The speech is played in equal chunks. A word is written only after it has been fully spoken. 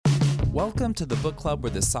Welcome to the book club where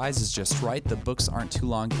the size is just right, the books aren't too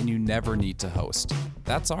long, and you never need to host.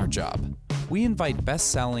 That's our job. We invite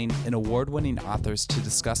best-selling and award-winning authors to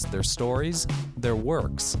discuss their stories, their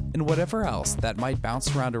works, and whatever else that might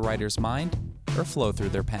bounce around a writer's mind or flow through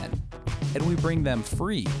their pen. And we bring them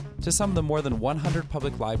free to some of the more than 100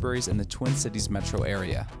 public libraries in the Twin Cities metro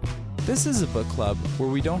area. This is a book club where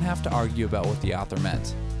we don't have to argue about what the author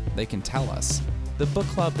meant. They can tell us. The book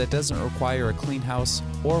club that doesn't require a clean house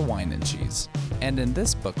or wine and cheese. And in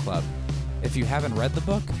this book club, if you haven't read the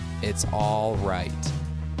book, it's all right.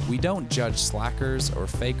 We don't judge slackers or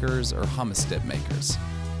fakers or hummus dip makers.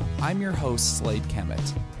 I'm your host, Slade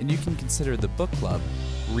Kemet, and you can consider the book club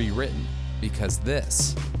rewritten because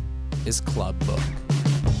this is Club Book.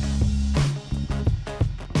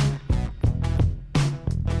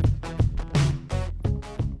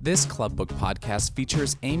 This Club Book podcast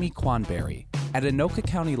features Amy Quan Barry at Anoka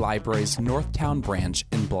County Library's Northtown branch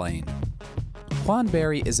in Blaine. Quan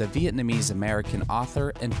Barry is a Vietnamese-American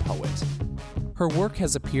author and poet. Her work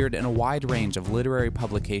has appeared in a wide range of literary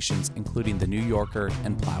publications, including the New Yorker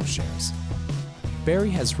and Ploughshares.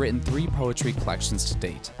 Barry has written 3 poetry collections to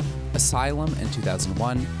date: Asylum in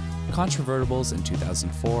 2001, Controvertibles in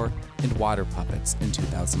 2004, and Water Puppets in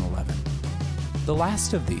 2011. The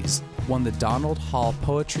last of these won the Donald Hall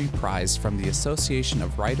Poetry Prize from the Association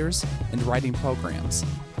of Writers and Writing Programs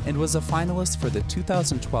and was a finalist for the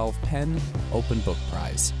 2012 PEN Open Book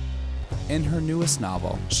Prize. In her newest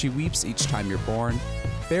novel, She Weeps Each Time You're Born,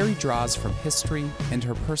 Barry draws from history and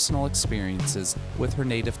her personal experiences with her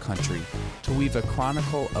native country to weave a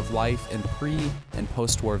chronicle of life in pre- and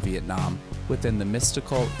post-war Vietnam within the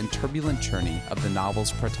mystical and turbulent journey of the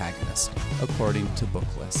novel's protagonist, according to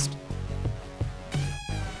Booklist.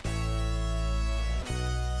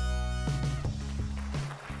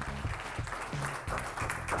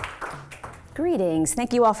 Greetings.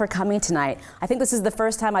 Thank you all for coming tonight. I think this is the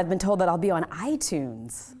first time I've been told that I'll be on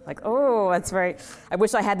iTunes. I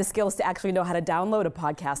wish I had the skills to actually know how to download a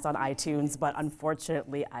podcast on iTunes, but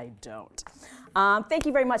unfortunately I don't. Thank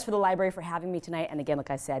you very much for the library for having me tonight. And again,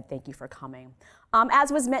 like I said, thank you for coming.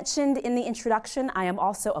 As was mentioned in the introduction, I am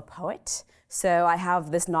also a poet. So I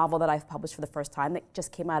have this novel that I've published for the first time that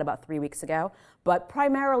just came out about 3 weeks ago. But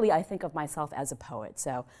primarily, I think of myself as a poet.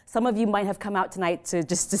 So some of you might have come out tonight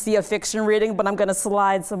to see a fiction reading, but I'm going to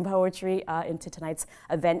slide some poetry into tonight's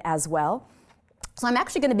event as well. So I'm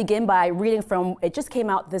actually going to begin by reading from, it just came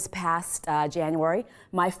out this past January,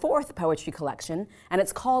 my 4th poetry collection, and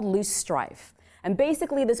it's called Loose Strife. And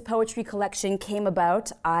basically, this poetry collection came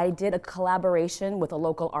about. I did a collaboration with a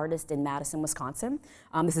local artist in Madison, Wisconsin.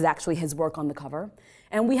 This is actually his work on the cover.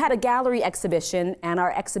 And we had a gallery exhibition, and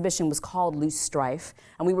our exhibition was called Loose Strife,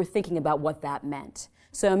 and we were thinking about what that meant.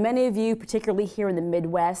 So many of you, particularly here in the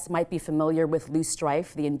Midwest, might be familiar with loose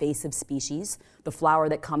strife, the invasive species, the flower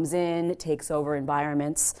that comes in, takes over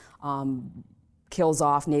environments, kills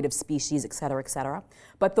off native species, et cetera, et cetera.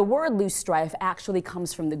 But the word loose strife actually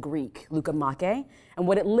comes from the Greek, leukomake, and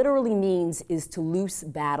what it literally means is to loose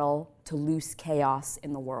battle, to loose chaos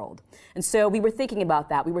in the world. And so we were thinking about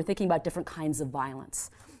that. We were thinking about different kinds of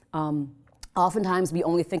violence. Oftentimes we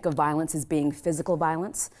only think of violence as being physical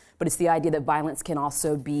violence, but it's the idea that violence can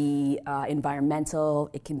also be environmental,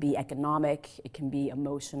 it can be economic, it can be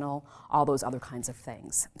emotional, all those other kinds of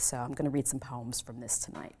things. So I'm going to read some poems from this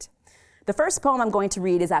tonight. The first poem I'm going to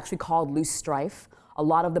read is actually called Loose Strife. A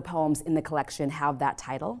lot of the poems in the collection have that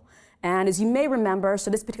title. And as you may remember,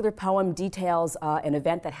 so this particular poem details an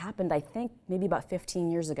event that happened, I think, maybe about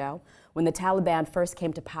 15 years ago, when the Taliban first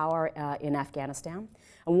came to power in Afghanistan.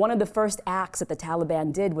 And one of the first acts that the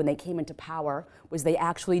Taliban did when they came into power was they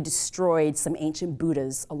actually destroyed some ancient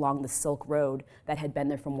Buddhas along the Silk Road that had been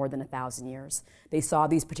there for more than 1,000 years. They saw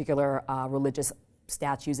these particular religious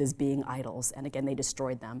statues as being idols, and again, they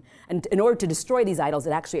destroyed them. And in order to destroy these idols,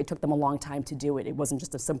 it took them a long time to do it. It wasn't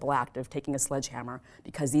just a simple act of taking a sledgehammer,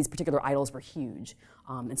 because these particular idols were huge.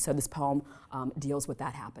 And so this poem deals with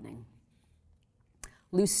that happening.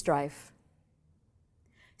 Loose Strife.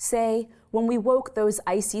 Say, when we woke those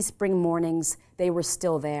icy spring mornings, they were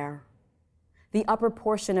still there. The upper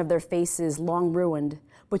portion of their faces long ruined,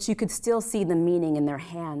 but you could still see the meaning in their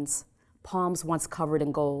hands, palms once covered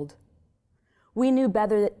in gold. We knew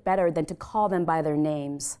better than to call them by their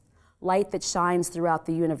names, light that shines throughout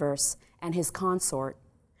the universe and his consort.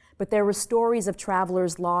 But there were stories of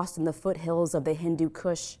travelers lost in the foothills of the Hindu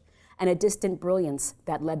Kush and a distant brilliance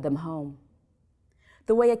that led them home.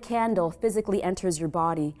 The way a candle physically enters your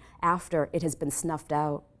body after it has been snuffed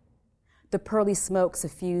out. The pearly smoke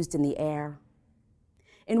suffused in the air.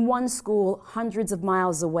 In one school, hundreds of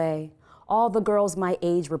miles away, all the girls my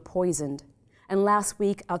age were poisoned, And last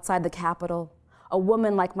week, outside the Capitol, a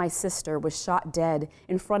woman like my sister was shot dead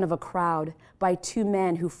in front of a crowd by two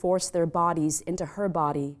men who forced their bodies into her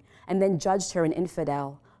body and then judged her an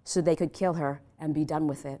infidel so they could kill her and be done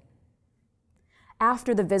with it.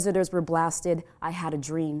 After the visitors were blasted, I had a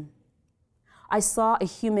dream. I saw a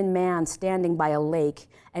human man standing by a lake,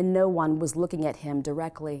 and no one was looking at him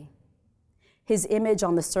directly. His image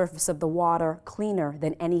on the surface of the water, cleaner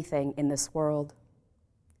than anything in this world.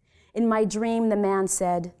 In my dream, the man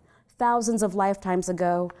said, "Thousands of lifetimes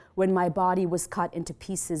ago, when my body was cut into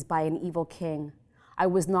pieces by an evil king, I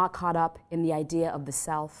was not caught up in the idea of the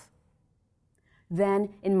self.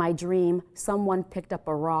 Then, in my dream, someone picked up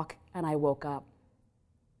a rock and I woke up.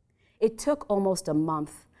 It took almost a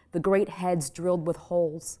month. The great heads drilled with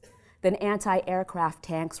holes. Then anti-aircraft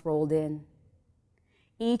tanks rolled in.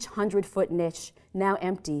 Each 100-foot niche, now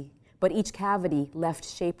empty, but each cavity left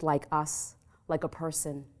shaped like us, like a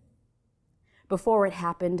person. Before it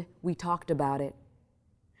happened, we talked about it.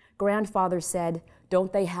 Grandfather said,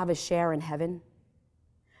 don't they have a share in heaven?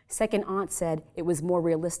 Second aunt said it was more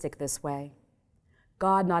realistic this way.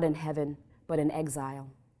 God not in heaven, but in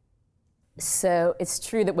exile. So it's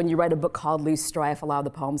true that when you write a book called Loose Strife, a lot of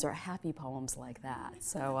the poems are happy poems like that.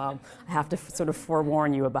 So I have to sort of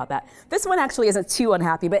forewarn you about that. This one actually isn't too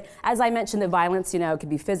unhappy, but as I mentioned, the violence, it can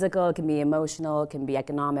be physical, it can be emotional, it can be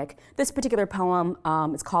economic. This particular poem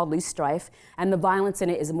is called Loose Strife, and the violence in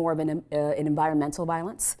it is more of an environmental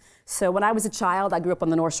violence. So when I was a child, I grew up on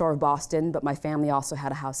the North Shore of Boston, but my family also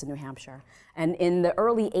had a house in New Hampshire. And in the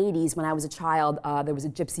early 80s, when I was a child, there was a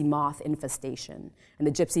gypsy moth infestation. And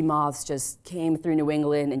the gypsy moths just came through New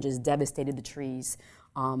England and just devastated the trees.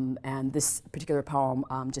 And this particular poem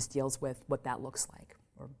just deals with what that looks like,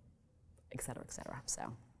 or et cetera, et cetera.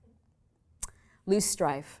 So, Loose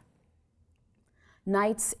Strife.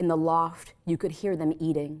 Nights in the loft, you could hear them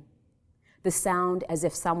eating. The sound as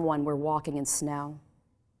if someone were walking in snow.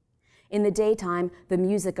 In the daytime, the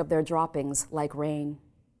music of their droppings like rain.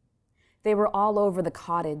 They were all over the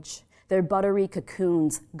cottage, their buttery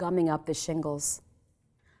cocoons gumming up the shingles.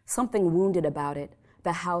 Something wounded about it,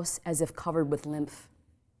 the house as if covered with lymph.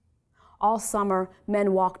 All summer,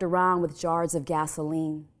 men walked around with jars of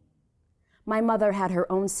gasoline. My mother had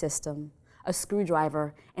her own system, a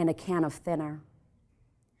screwdriver and a can of thinner.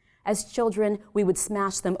 As children, we would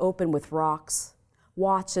smash them open with rocks,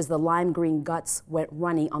 watch as the lime green guts went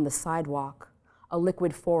runny on the sidewalk, a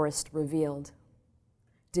liquid forest revealed.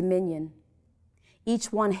 Dominion,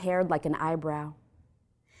 each one haired like an eyebrow.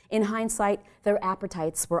 In hindsight, their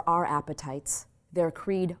appetites were our appetites, their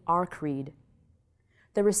creed our creed.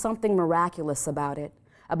 There was something miraculous about it,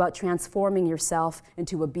 about transforming yourself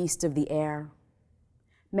into a beast of the air.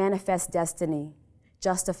 Manifest destiny,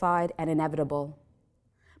 justified and inevitable.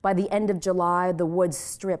 By the end of July, the woods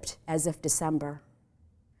stripped as if December.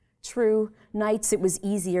 True, nights it was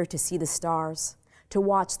easier to see the stars, to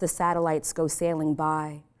watch the satellites go sailing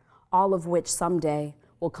by, all of which someday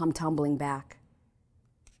will come tumbling back.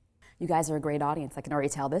 You guys are a great audience, I can already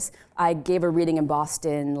tell this. I gave a reading in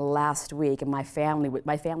Boston last week, and my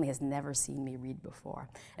family has never seen me read before.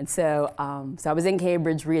 And so I was in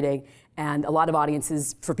Cambridge reading, and a lot of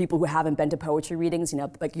audiences, for people who haven't been to poetry readings,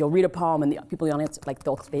 like you'll read a poem, and the people in the audience, like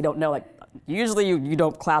they don't know, like usually you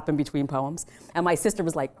don't clap in between poems. And my sister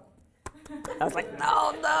was like, I was like,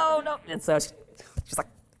 no. And so she's like,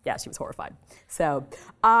 yeah, she was horrified. So,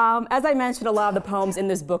 as I mentioned, a lot of the poems in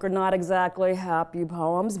this book are not exactly happy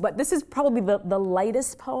poems, but this is probably the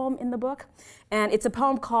lightest poem in the book. And it's a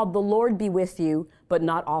poem called The Lord Be With You, but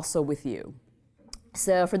Not Also With You.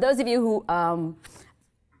 So for those of you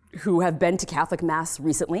who have been to Catholic Mass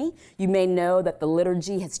recently, you may know that the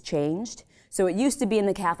liturgy has changed. So it used to be in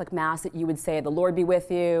the Catholic Mass that you would say, the Lord be with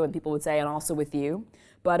you, and people would say, and also with you.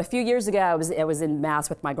 But a few years ago, I was in Mass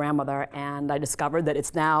with my grandmother, and I discovered that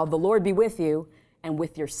it's now, the Lord be with you, and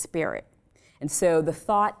with your spirit. And so the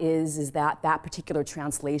thought is that particular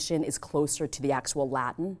translation is closer to the actual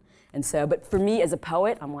Latin. And so, but for me as a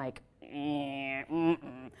poet, I'm like, it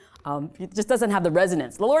just doesn't have the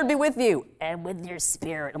resonance. The Lord be with you, and with your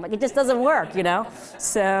spirit. I'm like, it just doesn't work,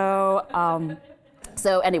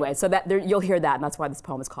 So anyway, you'll hear that, and that's why this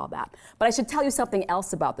poem is called that. But I should tell you something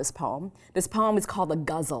else about this poem. This poem is called a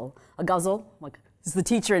guzzle. A guzzle, like, this is the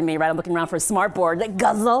teacher in me, right? I'm looking around for a smart board, like,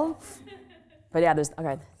 guzzle. But yeah,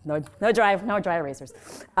 no dry erasers.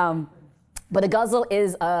 But a ghazal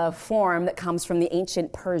is a form that comes from the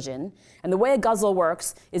ancient Persian. And the way a ghazal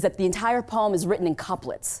works is that the entire poem is written in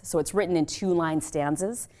couplets. So it's written in 2-line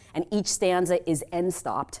stanzas, and each stanza is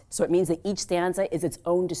end-stopped. So it means that each stanza is its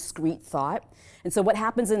own discrete thought. And so what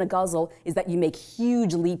happens in a ghazal is that you make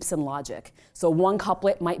huge leaps in logic. So one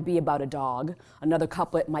couplet might be about a dog, another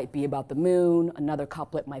couplet might be about the moon, another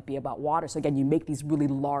couplet might be about water. So again, you make these really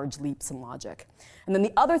large leaps in logic. And then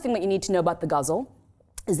the other thing that you need to know about the ghazal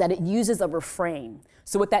is that it uses a refrain.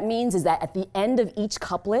 So what that means is that at the end of each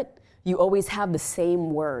couplet, you always have the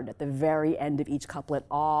same word at the very end of each couplet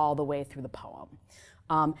all the way through the poem.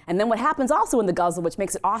 And then what happens also in the ghazal, which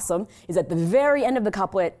makes it awesome, is at the very end of the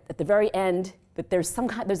couplet, at the very end, that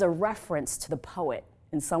there's a reference to the poet.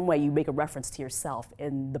 In some way, you make a reference to yourself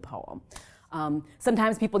in the poem.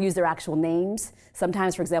 Sometimes people use their actual names.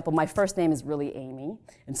 Sometimes, for example, my first name is really Amy,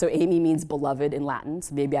 and so Amy means beloved in Latin,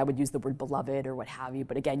 so maybe I would use the word beloved or what have you,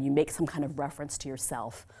 but again, you make some kind of reference to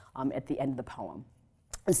yourself at the end of the poem.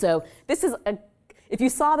 And so this is, if you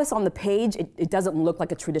saw this on the page, it doesn't look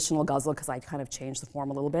like a traditional ghazal because I kind of changed the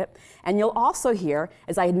form a little bit. And you'll also hear,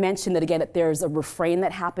 as I had mentioned that again, that there's a refrain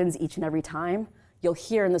that happens each and every time, you'll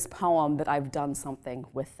hear in this poem that I've done something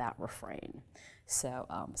with that refrain. So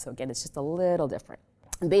again, it's just a little different.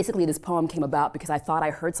 And basically, this poem came about because I thought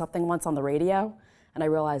I heard something once on the radio, and I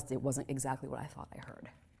realized it wasn't exactly what I thought I heard.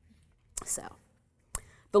 So,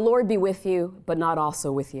 the Lord be with you, but not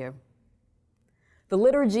also with you. The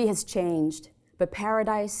liturgy has changed, but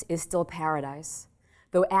paradise is still paradise,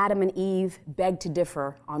 though Adam and Eve begged to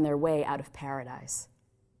differ on their way out of paradise.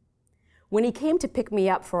 When he came to pick me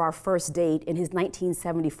up for our first date in his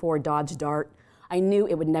 1974 Dodge Dart, I knew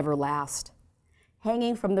it would never last.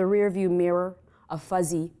 Hanging from the rearview mirror, a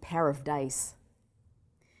fuzzy pair of dice.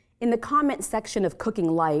 In the comment section of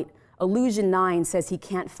Cooking Light, Illusion 9 says he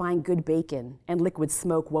can't find good bacon and liquid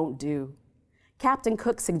smoke won't do. Captain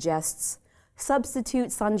Cook suggests,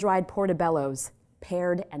 substitute sun-dried portobellos,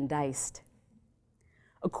 pared and diced.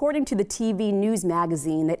 According to the TV news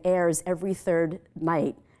magazine that airs every third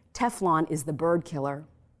night, Teflon is the bird killer.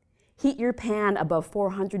 Heat your pan above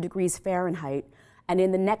 400 degrees Fahrenheit, and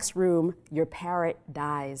in the next room, your parrot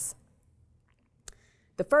dies.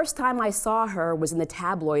 The first time I saw her was in the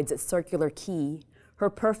tabloids at Circular Quay, her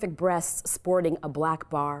perfect breasts sporting a black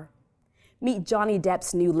bar. Meet Johnny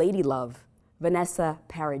Depp's new lady love, Vanessa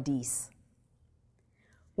Paradis.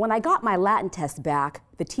 When I got my Latin test back,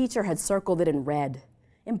 the teacher had circled it in red.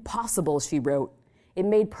 Impossible, she wrote. It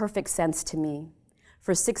made perfect sense to me.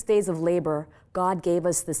 For 6 days of labor, God gave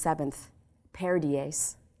us the seventh, per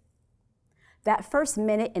dies. That first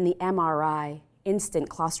minute in the MRI, instant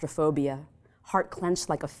claustrophobia, heart clenched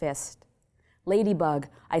like a fist. Ladybug,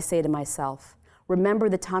 I say to myself, remember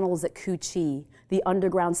the tunnels at Cu Chi, the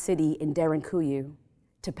underground city in Derinkuyu,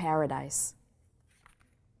 to paradise.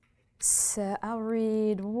 So I'll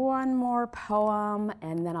read one more poem,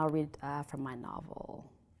 and then I'll read from my novel.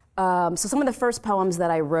 So some of the first poems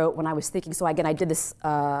that I wrote when I was thinking, so again, I did this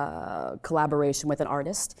collaboration with an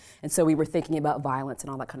artist, and so we were thinking about violence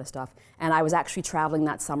and all that kind of stuff. And I was actually traveling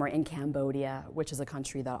that summer in Cambodia, which is a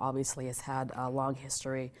country that obviously has had a long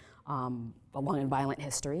history, a long and violent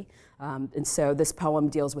history. And so this poem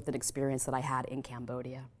deals with an experience that I had in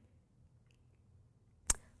Cambodia.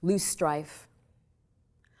 Loose strife.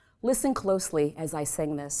 Listen closely as I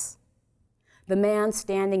sing this. The man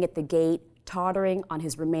standing at the gate, tottering on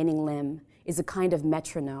his remaining limb, is a kind of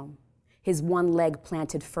metronome, his one leg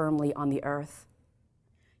planted firmly on the earth.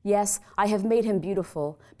 Yes, I have made him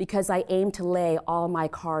beautiful because I aim to lay all my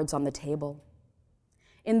cards on the table.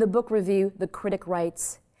 In the book review, the critic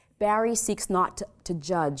writes, Barry seeks not to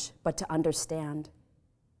judge, but to understand.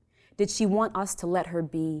 Did she want us to let her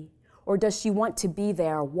be, or does she want to be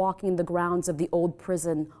there walking the grounds of the old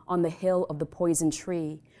prison on the hill of the poison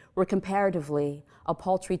tree, where comparatively a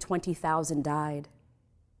paltry 20,000 died?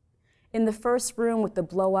 In the first room with the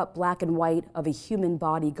blow-up black and white of a human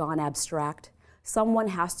body gone abstract, someone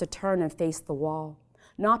has to turn and face the wall,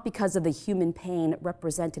 not because of the human pain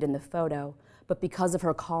represented in the photo, but because of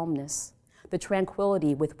her calmness, the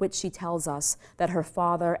tranquility with which she tells us that her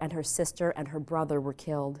father and her sister and her brother were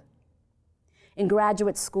killed. In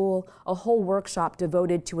graduate school, a whole workshop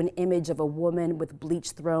devoted to an image of a woman with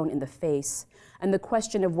bleach thrown in the face, and the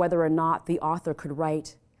question of whether or not the author could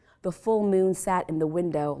write. The full moon sat in the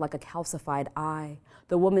window like a calcified eye,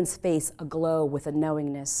 the woman's face aglow with a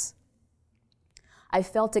knowingness. I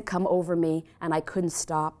felt it come over me, and I couldn't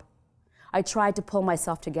stop. I tried to pull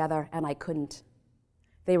myself together, and I couldn't.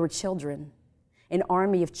 They were children, an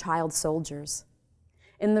army of child soldiers.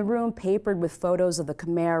 In the room papered with photos of the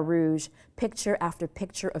Khmer Rouge, picture after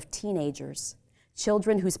picture of teenagers,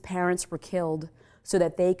 children whose parents were killed so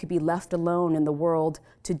that they could be left alone in the world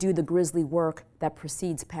to do the grisly work that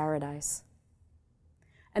precedes paradise.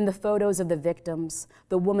 And the photos of the victims,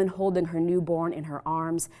 the woman holding her newborn in her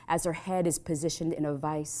arms as her head is positioned in a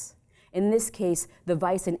vise. In this case, the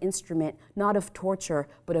vise an instrument not of torture,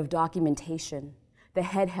 but of documentation. The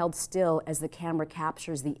head held still as the camera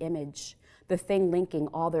captures the image, the thing linking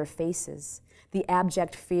all their faces, the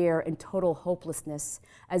abject fear and total hopelessness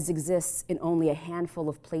as exists in only a handful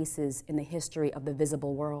of places in the history of the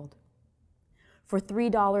visible world. For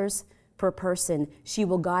 $3 per person, she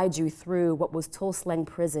will guide you through what was Tulslang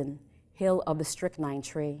Prison, Hill of the Strychnine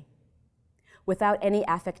Tree. Without any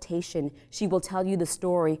affectation, she will tell you the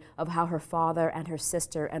story of how her father and her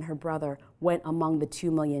sister and her brother went among the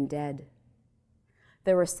 2 million dead.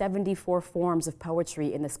 There are 74 forms of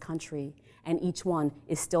poetry in this country, and each one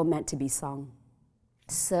is still meant to be sung.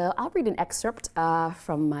 So I'll read an excerpt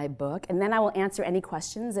from my book, and then I will answer any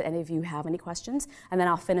questions that any of you have any questions, and then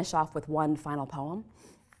I'll finish off with one final poem.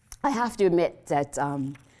 I have to admit that,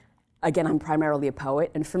 again, I'm primarily a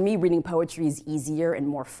poet, and for me, reading poetry is easier and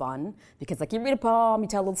more fun, because like you read a poem, you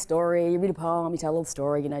tell a little story, you read a poem, you tell a little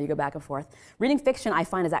story, you go back and forth. Reading fiction I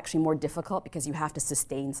find is actually more difficult because you have to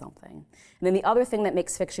sustain something. And then the other thing that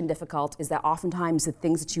makes fiction difficult is that oftentimes the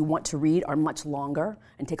things that you want to read are much longer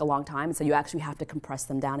and take a long time, so you actually have to compress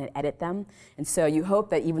them down and edit them. And so you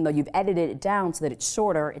hope that even though you've edited it down so that it's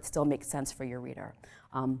shorter, it still makes sense for your reader.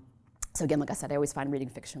 So again, like I said, I always find reading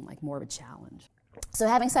fiction like more of a challenge. So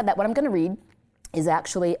having said that, what I'm going to read is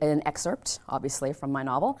actually an excerpt, obviously, from my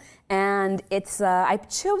novel, and it's I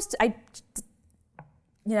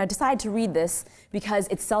decided to read this because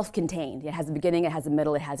it's self-contained. It has a beginning, it has a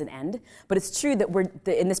middle, it has an end. But it's true that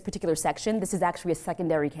in this particular section, this is actually a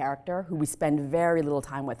secondary character who we spend very little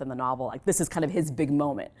time with in the novel. Like this is kind of his big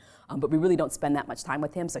moment, but we really don't spend that much time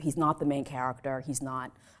with him. So he's not the main character. He's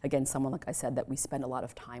not, again, someone like I said that we spend a lot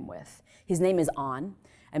of time with. His name is An.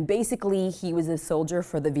 And basically, he was a soldier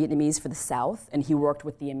for the Vietnamese for the South, and he worked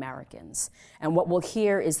with the Americans. And what we'll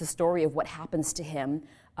hear is the story of what happens to him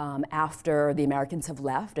after the Americans have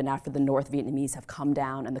left and after the North Vietnamese have come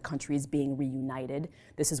down and the country is being reunited.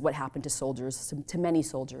 This is what happened to soldiers, to many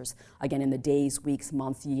soldiers, again, in the days, weeks,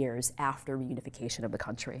 months, years after reunification of the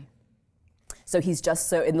country. So he's just,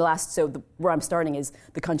 where I'm starting is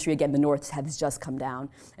the country, again, the North has just come down.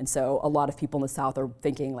 And so a lot of people in the South are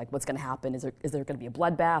thinking, like, what's going to happen? Is there going to be a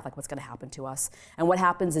bloodbath? Like, what's going to happen to us? And what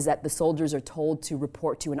happens is that the soldiers are told to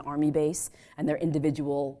report to an army base, and their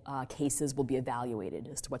individual cases will be evaluated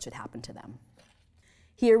as to what should happen to them.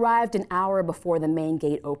 He arrived an hour before the main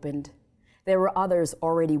gate opened. There were others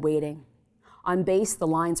already waiting. On base, the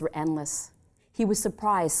lines were endless. He was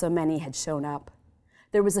surprised so many had shown up.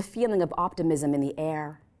 There was a feeling of optimism in the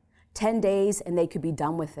air. 10 days and they could be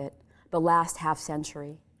done with it, the last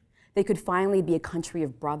half-century. They could finally be a country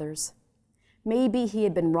of brothers. Maybe he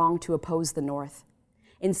had been wrong to oppose the North.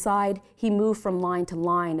 Inside, he moved from line to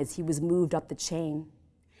line as he was moved up the chain.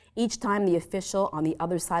 Each time the official on the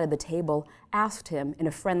other side of the table asked him in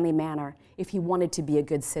a friendly manner if he wanted to be a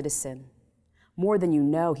good citizen. More than you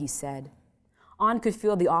know, he said. An could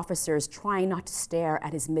feel the officers trying not to stare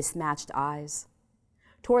at his mismatched eyes.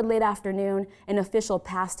 Toward late afternoon, an official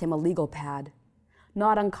passed him a legal pad.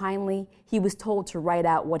 Not unkindly, he was told to write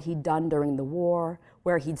out what he'd done during the war,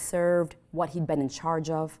 where he'd served, what he'd been in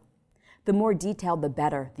charge of. The more detailed, the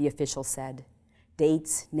better, the official said.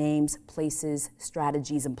 Dates, names, places,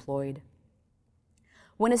 strategies employed.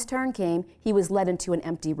 When his turn came, he was led into an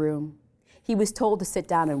empty room. He was told to sit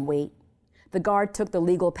down and wait. The guard took the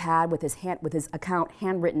legal pad with his account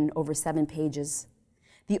handwritten over 7 pages.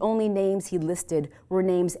 The only names he listed were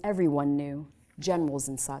names everyone knew, generals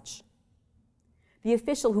and such. The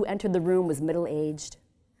official who entered the room was middle-aged.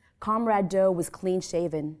 Comrade Doe was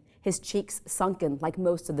clean-shaven, his cheeks sunken like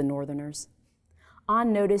most of the Northerners.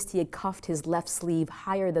 An noticed he had cuffed his left sleeve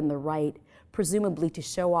higher than the right, presumably to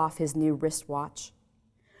show off his new wristwatch.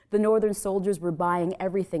 The Northern soldiers were buying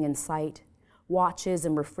everything in sight, watches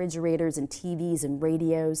and refrigerators and TVs and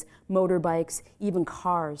radios, motorbikes, even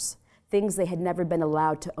cars, things they had never been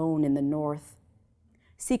allowed to own in the North.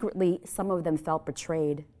 Secretly, some of them felt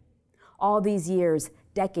betrayed. All these years,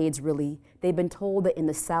 decades really, they'd been told that in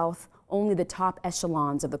the South, only the top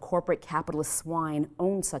echelons of the corporate capitalist swine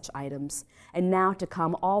owned such items, and now to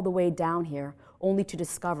come all the way down here, only to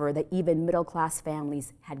discover that even middle-class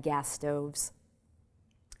families had gas stoves.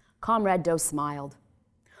 Comrade Doe smiled.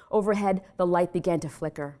 Overhead, the light began to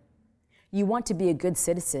flicker. "You want to be a good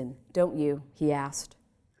citizen, don't you?" he asked.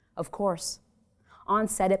 Of course. An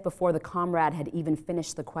said it before the comrade had even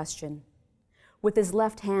finished the question. With his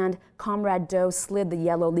left hand, Comrade Doe slid the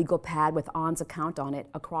yellow legal pad with On's account on it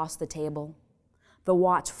across the table. The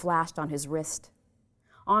watch flashed on his wrist.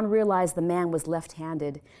 On realized the man was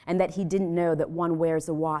left-handed and that he didn't know that one wears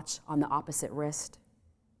a watch on the opposite wrist.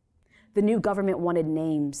 The new government wanted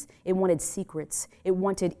names, it wanted secrets, it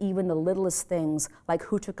wanted even the littlest things like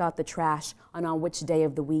who took out the trash and on which day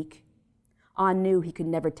of the week. On knew he could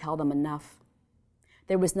never tell them enough.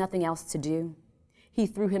 There was nothing else to do. He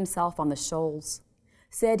threw himself on the shoals,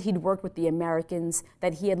 said he'd worked with the Americans,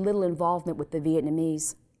 that he had little involvement with the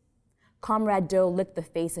Vietnamese. Comrade Doe licked the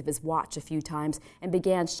face of his watch a few times and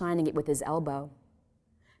began shining it with his elbow.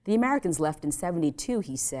 The Americans left in '72,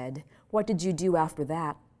 he said. What did you do after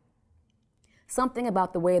that? Something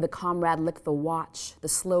about the way the comrade licked the watch, the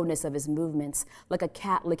slowness of his movements, like a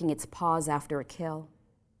cat licking its paws after a kill.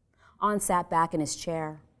 On sat back in his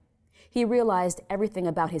chair. He realized everything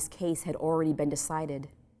about his case had already been decided.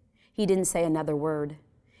 He didn't say another word.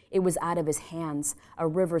 It was out of his hands, a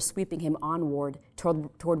river sweeping him onward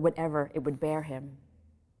toward whatever it would bear him.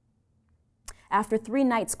 After 3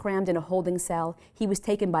 nights crammed in a holding cell, he was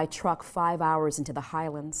taken by truck 5 hours into the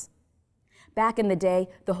Highlands. Back in the day,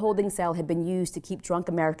 the holding cell had been used to keep drunk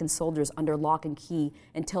American soldiers under lock and key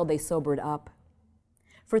until they sobered up.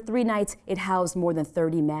 For 3 nights, it housed more than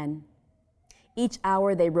 30 men. Each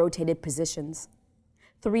hour, they rotated positions.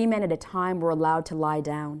 3 men at a time were allowed to lie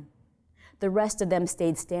down. The rest of them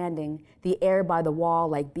stayed standing, the air by the wall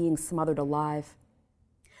like being smothered alive.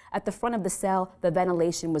 At the front of the cell, the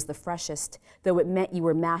ventilation was the freshest, though it meant you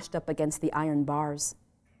were mashed up against the iron bars.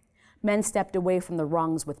 Men stepped away from the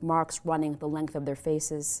rungs with marks running the length of their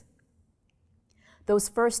faces. Those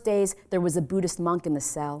first days, there was a Buddhist monk in the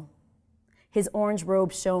cell. His orange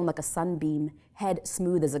robe shone like a sunbeam, head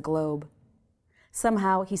smooth as a globe.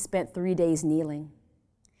 Somehow, he spent 3 days kneeling.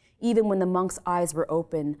 Even when the monk's eyes were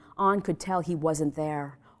open, On could tell he wasn't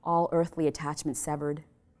there, all earthly attachment severed.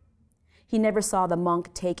 He never saw the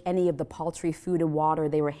monk take any of the paltry food and water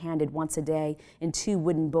they were handed once a day in 2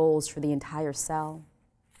 wooden bowls for the entire cell.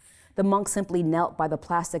 The monk simply knelt by the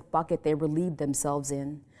plastic bucket they relieved themselves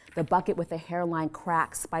in, the bucket with a hairline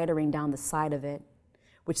crack spidering down the side of it,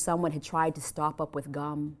 which someone had tried to stop up with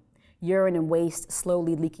gum, urine and waste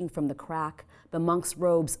slowly leaking from the crack, the monk's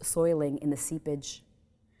robes soiling in the seepage.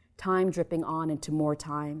 Time dripping on into more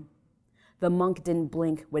time. The monk didn't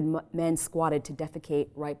blink when men squatted to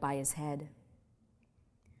defecate right by his head.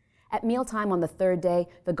 At mealtime on the 3rd day,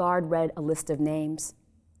 the guard read a list of names.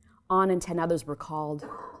 On and 10 others were called.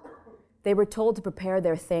 They were told to prepare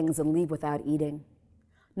their things and leave without eating.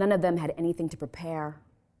 None of them had anything to prepare.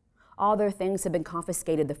 All their things had been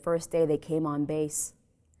confiscated the first day they came on base.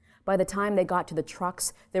 By the time they got to the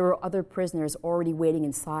trucks, there were other prisoners already waiting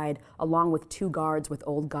inside, along with 2 guards with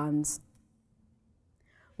old guns.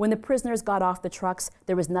 When the prisoners got off the trucks,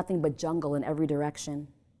 there was nothing but jungle in every direction.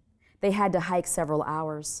 They had to hike several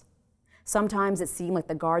hours. Sometimes it seemed like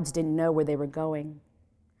the guards didn't know where they were going.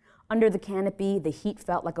 Under the canopy, the heat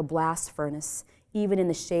felt like a blast furnace, even in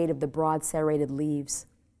the shade of the broad serrated leaves.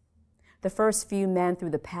 The first few men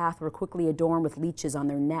through the path were quickly adorned with leeches on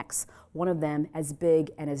their necks, one of them as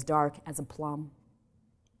big and as dark as a plum.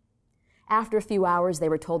 After a few hours, they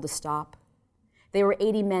were told to stop. There were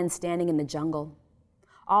 80 men standing in the jungle.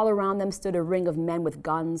 All around them stood a ring of men with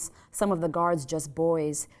guns, some of the guards just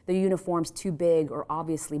boys, their uniforms too big or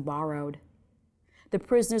obviously borrowed. The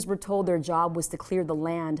prisoners were told their job was to clear the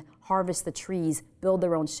land, harvest the trees, build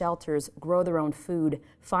their own shelters, grow their own food,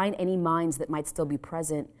 find any mines that might still be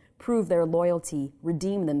present, prove their loyalty,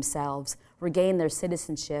 redeem themselves, regain their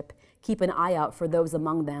citizenship, keep an eye out for those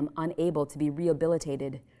among them unable to be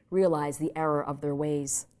rehabilitated, realize the error of their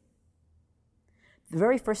ways. The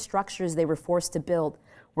very first structures they were forced to build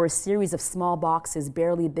were a series of small boxes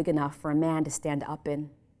barely big enough for a man to stand up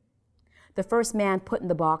in. The first man put in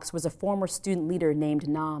the box was a former student leader named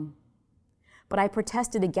Nam. "But I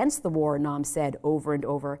protested against the war," Nam said over and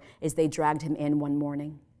over as they dragged him in one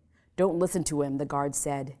morning. "Don't listen to him," the guard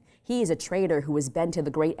said. "He is a traitor who has been to the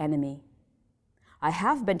great enemy." "I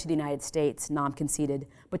have been to the United States," Nam conceded,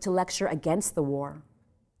 "but to lecture against the war."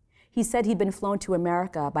 He said he'd been flown to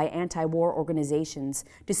America by anti-war organizations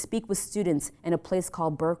to speak with students in a place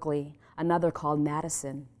called Berkeley, another called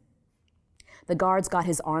Madison. The guards got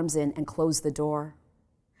his arms in and closed the door.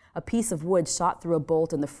 A piece of wood shot through a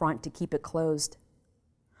bolt in the front to keep it closed.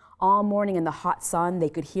 All morning in the hot sun, they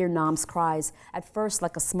could hear Nam's cries, at first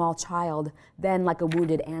like a small child, then like a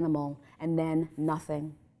wounded animal, and then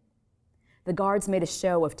nothing. The guards made a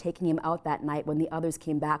show of taking him out that night when the others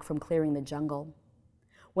came back from clearing the jungle.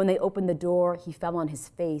 When they opened the door, he fell on his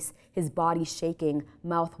face, his body shaking,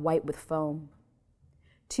 mouth white with foam.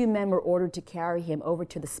 2 men were ordered to carry him over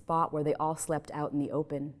to the spot where they all slept out in the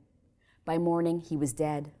open. By morning, he was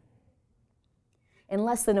dead. In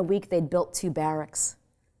less than a week, they'd built 2 barracks.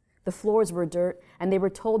 The floors were dirt, and they were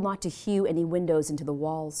told not to hew any windows into the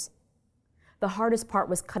walls. The hardest part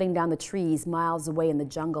was cutting down the trees miles away in the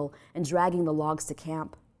jungle and dragging the logs to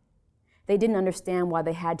camp. They didn't understand why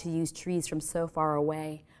they had to use trees from so far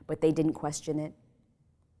away, but they didn't question it.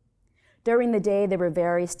 During the day, there were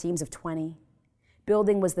various teams of 20.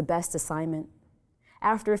 Building was the best assignment.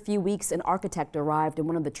 After a few weeks, an architect arrived in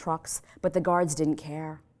one of the trucks, but the guards didn't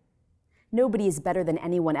care. Nobody is better than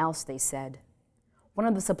anyone else, they said. One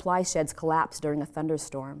of the supply sheds collapsed during a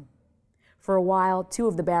thunderstorm. For a while, 2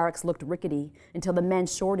 of the barracks looked rickety until the men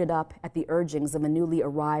shored it up at the urgings of a newly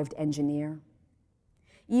arrived engineer.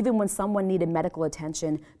 Even when someone needed medical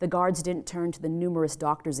attention, the guards didn't turn to the numerous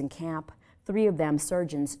doctors in camp, 3 of them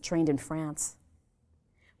surgeons trained in France.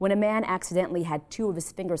 When a man accidentally had 2 of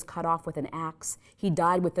his fingers cut off with an axe, he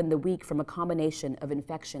died within the week from a combination of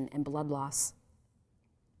infection and blood loss.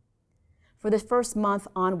 For the first month,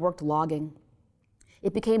 On worked logging.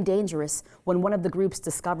 It became dangerous when one of the groups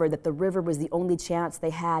discovered that the river was the only chance they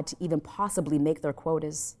had to even possibly make their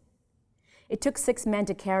quotas. It took 6 men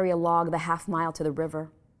to carry a log the half-mile to the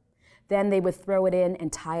river. Then they would throw it in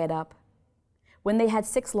and tie it up. When they had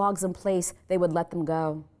 6 logs in place, they would let them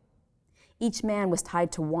go. Each man was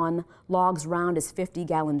tied to one, logs round as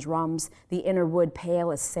 50-gallon drums, the inner wood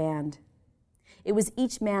pale as sand. It was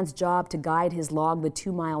each man's job to guide his log the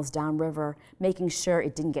 2 miles downriver, making sure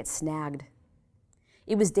it didn't get snagged.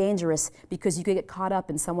 It was dangerous because you could get caught up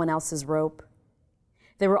in someone else's rope.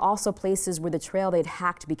 There were also places where the trail they'd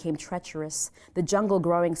hacked became treacherous, the jungle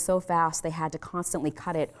growing so fast they had to constantly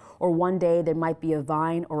cut it, or one day there might be a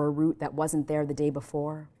vine or a root that wasn't there the day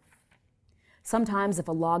before. Sometimes if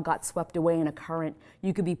a log got swept away in a current,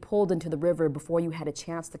 you could be pulled into the river before you had a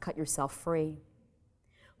chance to cut yourself free.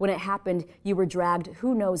 When it happened, you were dragged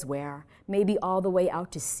who knows where, maybe all the way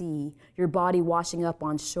out to sea, your body washing up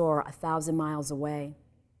on shore 1,000 miles away.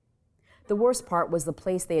 The worst part was the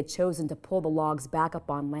place they had chosen to pull the logs back up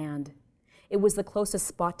on land. It was the closest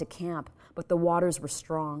spot to camp, but the waters were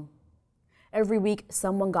strong. Every week,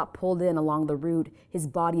 someone got pulled in along the route, his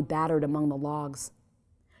body battered among the logs.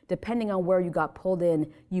 Depending on where you got pulled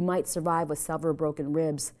in, you might survive with several broken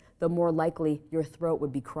ribs, though more likely your throat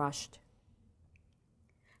would be crushed.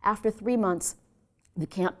 After 3 months, the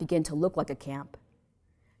camp began to look like a camp.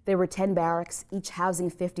 There were 10 barracks, each housing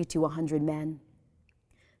 50 to 100 men.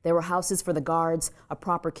 There were houses for the guards, a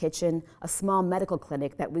proper kitchen, a small medical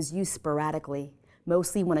clinic that was used sporadically,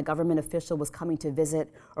 mostly when a government official was coming to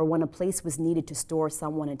visit or when a place was needed to store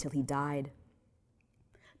someone until he died.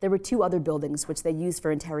 There were 2 other buildings which they used for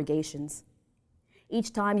interrogations.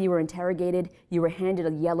 Each time you were interrogated, you were handed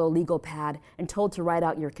a yellow legal pad and told to write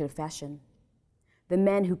out your confession. The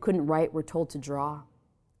men who couldn't write were told to draw.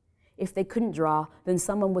 If they couldn't draw, then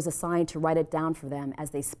someone was assigned to write it down for them as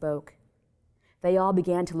they spoke. They all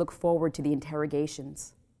began to look forward to the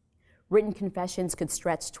interrogations. Written confessions could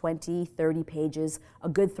stretch 20, 30 pages, a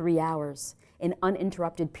good 3 hours, an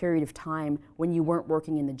uninterrupted period of time when you weren't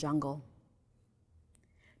working in the jungle.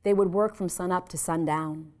 They would work from sunup to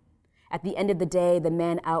sundown. At the end of the day, the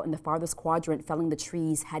men out in the farthest quadrant felling the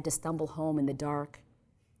trees had to stumble home in the dark.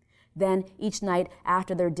 Then, each night,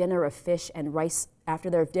 after their dinner of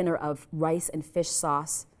rice and fish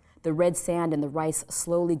sauce, the red sand and the rice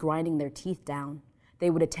slowly grinding their teeth down, they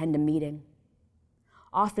would attend a meeting.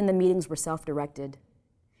 Often the meetings were self-directed.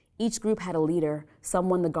 Each group had a leader,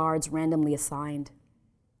 someone the guards randomly assigned.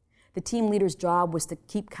 The team leader's job was to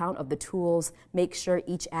keep count of the tools, make sure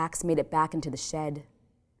each axe made it back into the shed.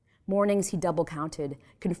 Mornings he double counted,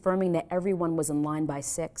 confirming that everyone was in line by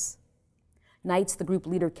 6. Nights the group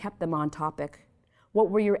leader kept them on topic.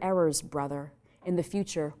 What were your errors, brother? In the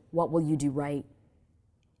future, what will you do right?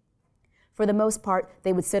 For the most part,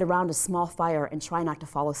 they would sit around a small fire and try not to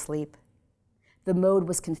fall asleep. The mode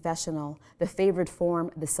was confessional, the favored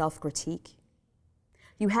form, the self-critique.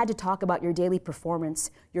 You had to talk about your daily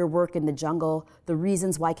performance, your work in the jungle, the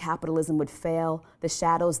reasons why capitalism would fail, the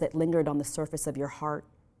shadows that lingered on the surface of your heart.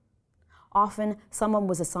 Often, someone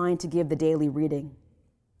was assigned to give the daily reading.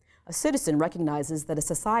 A citizen recognizes that a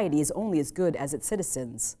society is only as good as its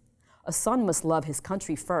citizens. A son must love his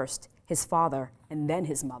country first, his father, and then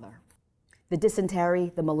his mother. The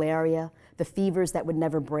dysentery, the malaria, the fevers that would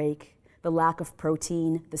never break, the lack of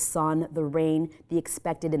protein, the sun, the rain, the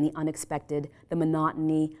expected and the unexpected, the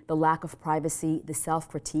monotony, the lack of privacy, the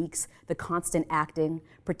self-critiques, the constant acting,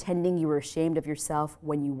 pretending you were ashamed of yourself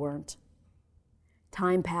when you weren't.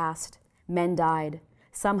 Time passed, men died,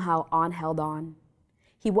 somehow On held on.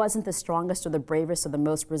 He wasn't the strongest or the bravest or the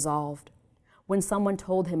most resolved. When someone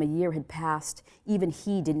told him a year had passed, even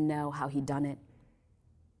he didn't know how he'd done it.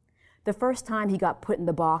 The first time he got put in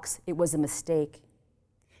the box, it was a mistake.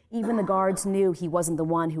 Even the guards knew he wasn't the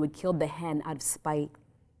one who had killed the hen out of spite.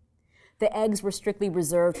 The eggs were strictly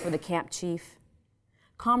reserved for the camp chief.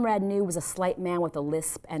 Comrade New was a slight man with a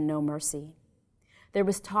lisp and no mercy. There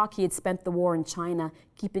was talk he had spent the war in China,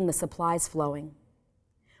 keeping the supplies flowing.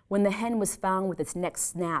 When the hen was found with its neck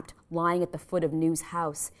snapped, lying at the foot of New's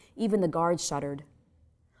house, even the guards shuddered.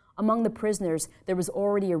 Among the prisoners, there was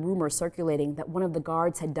already a rumor circulating that one of the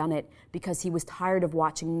guards had done it because he was tired of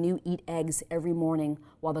watching New eat eggs every morning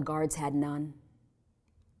while the guards had none.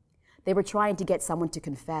 They were trying to get someone to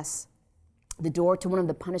confess. The door to one of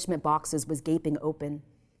the punishment boxes was gaping open.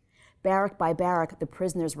 Barrack by barrack, the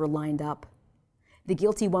prisoners were lined up. The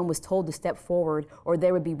guilty one was told to step forward or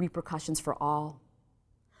there would be repercussions for all.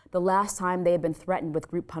 The last time they had been threatened with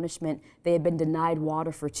group punishment, they had been denied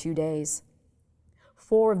water for 2 days.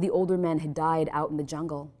 4 of the older men had died out in the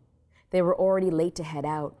jungle. They were already late to head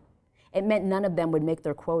out. It meant none of them would make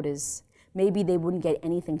their quotas. Maybe they wouldn't get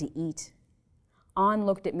anything to eat. An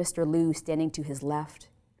looked at Mr. Liu standing to his left.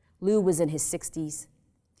 Liu was in his 60s.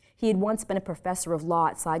 He had once been a professor of law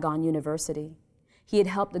at Saigon University. He had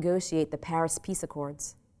helped negotiate the Paris Peace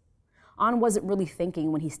Accords. An wasn't really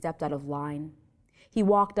thinking when he stepped out of line. He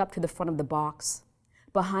walked up to the front of the box.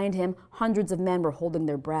 Behind him, hundreds of men were holding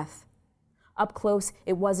their breath. Up close,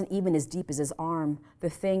 it wasn't even as deep as his arm, the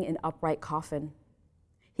thing an upright coffin.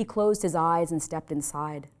 He closed his eyes and stepped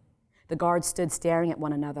inside. The guards stood staring at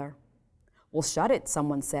one another. "Well, shut it,"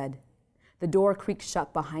 someone said. The door creaked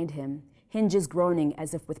shut behind him, hinges groaning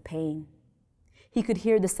as if with pain. He could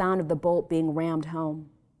hear the sound of the bolt being rammed home.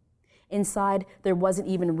 Inside, there wasn't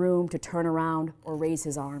even room to turn around or raise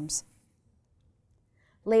his arms.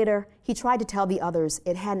 Later, he tried to tell the others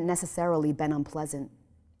it hadn't necessarily been unpleasant.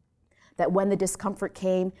 That when the discomfort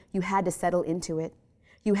came, you had to settle into it.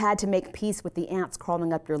 You had to make peace with the ants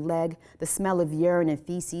crawling up your leg, the smell of urine and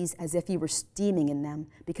feces as if you were steaming in them,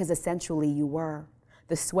 because essentially you were,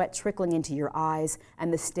 the sweat trickling into your eyes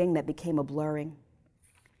and the sting that became a blurring.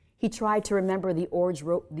 He tried to remember the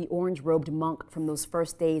orange-robed monk from those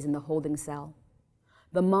first days in the holding cell.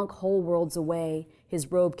 The monk whole worlds away,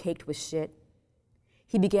 his robe caked with shit.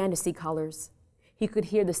 He began to see colors. He could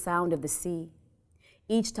hear the sound of the sea.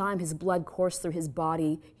 Each time his blood coursed through his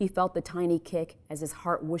body, he felt the tiny kick as his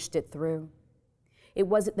heart whooshed it through.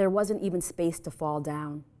 There wasn't even space to fall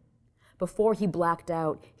down. Before he blacked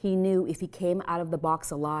out, he knew if he came out of the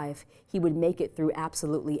box alive, he would make it through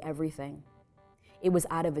absolutely everything. It was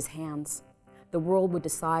out of his hands. The world would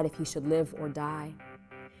decide if he should live or die.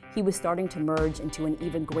 He was starting to merge into an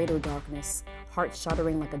even greater darkness, heart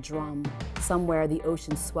shuddering like a drum, somewhere the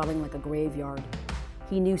ocean swelling like a graveyard.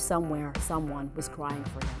 He knew somewhere someone was crying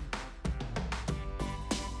for him.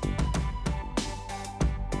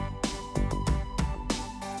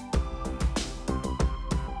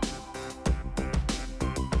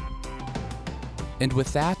 And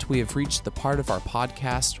with that, we have reached the part of our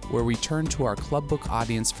podcast where we turn to our Club Book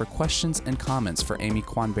audience for questions and comments for Amy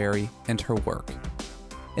Quan Barry and her work.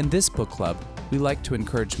 In this book club, we like to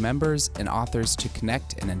encourage members and authors to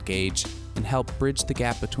connect and engage and help bridge the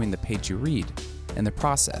gap between the page you read and the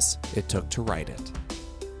process it took to write it.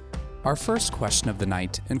 Our first question of the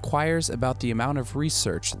night inquires about the amount of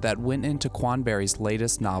research that went into Quan Barry's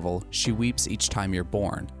latest novel, She Weeps Each Time You're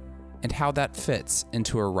Born, and how that fits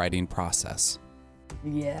into her writing process.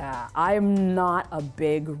 Yeah, I'm not a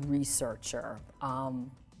big researcher.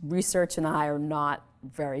 Research and I are not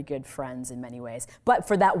very good friends in many ways. But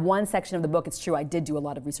for that one section of the book, it's true, I did do a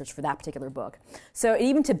lot of research for that particular book. So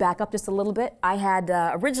even to back up just a little bit, I had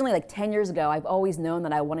originally, like 10 years ago, I've always known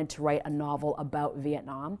that I wanted to write a novel about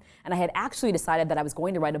Vietnam. And I had actually decided that I was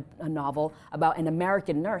going to write a novel about an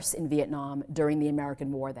American nurse in Vietnam during the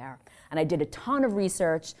American War there. And I did a ton of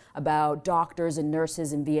research about doctors and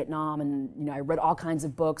nurses in Vietnam. And I read all kinds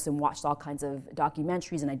of books and watched all kinds of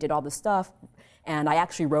documentaries, and I did all this stuff. And I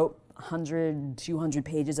actually wrote 100, 200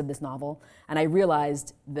 pages of this novel, and I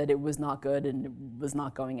realized that it was not good and it was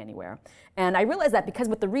not going anywhere. And I realized that because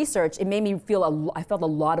with the research, it made me feel, I felt a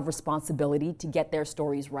lot of responsibility to get their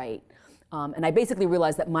stories right. And I basically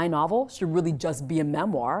realized that my novel should really just be a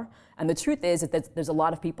memoir. And the truth is that there's a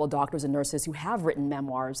lot of people, doctors and nurses, who have written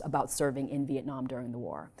memoirs about serving in Vietnam during the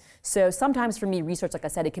war. So sometimes for me, research, like I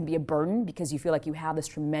said, it can be a burden because you feel like you have this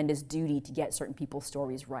tremendous duty to get certain people's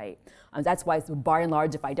stories right. That's why, by and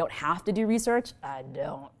large, if I don't have to do research, I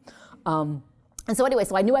don't. And so anyway,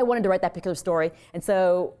 so I knew I wanted to write that particular story, and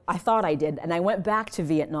so I thought I did. And I went back to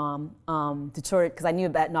Vietnam to try, because I knew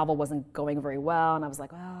that novel wasn't going very well, and I was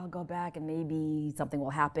like, well, I'll go back and maybe something will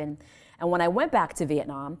happen. And when I went back to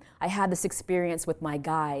Vietnam, I had this experience with my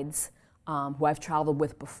guides, who I've traveled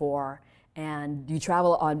with before. And you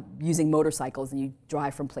travel on using motorcycles, and you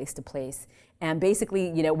drive from place to place. And basically,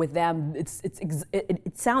 you know, with them,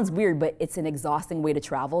 it sounds weird, but it's an exhausting way to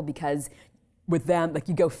travel, because with them, like,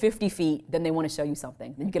 you go 50 feet, then they want to show you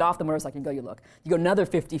something. Then you get off the motorcycle and go, you look. You go another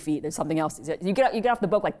 50 feet, there's something else. You get off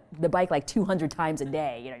the bike like 200 times a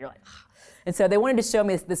day. You know, you're like, ah. And so they wanted to show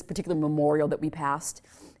me this particular memorial that we passed,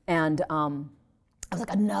 and I was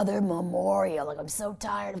like, another memorial. Like, I'm so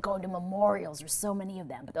tired of going to memorials. There's so many of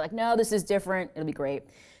them. But they're like, no, this is different. It'll be great.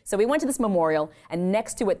 So we went to this memorial, and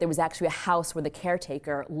next to it, there was actually a house where the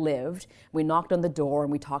caretaker lived. We knocked on the door,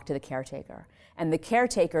 and we talked to the caretaker. And the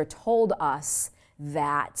caretaker told us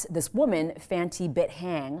that this woman, Phanti Bit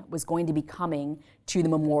Hang, was going to be coming to the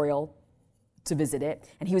memorial to visit it,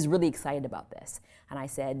 and he was really excited about this. And I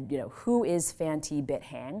said, you know, who is Phanti Bit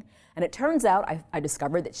Hang? And it turns out I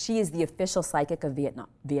discovered that she is the official psychic of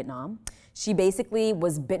Vietnam. She basically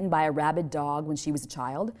was bitten by a rabid dog when she was a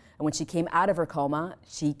child, and when she came out of her coma,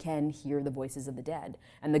 she can hear the voices of the dead.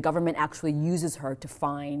 And the government actually uses her to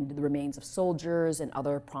find the remains of soldiers and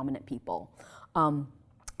other prominent people.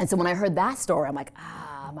 And so when I heard that story, I'm like,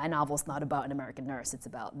 my novel's not about an American nurse, it's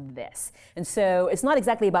about this. And so it's not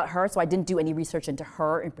exactly about her, so I didn't do any research into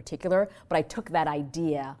her in particular, but I took that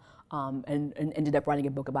idea and ended up writing a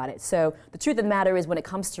book about it. So the truth of the matter is, when it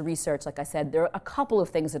comes to research, like I said, there are a couple of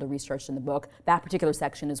things that are researched in the book. That particular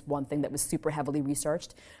section is one thing that was super heavily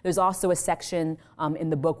researched. There's also a section in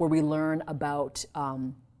the book where we learn about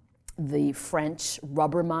the French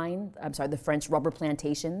rubber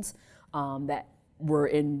plantations that were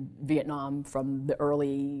in Vietnam from the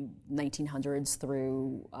early 1900s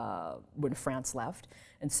through when France left.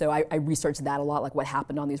 And so I researched that a lot, like what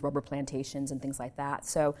happened on these rubber plantations and things like that.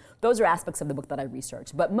 So those are aspects of the book that I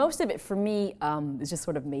researched. But most of it for me is just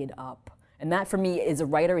sort of made up. And that for me, as a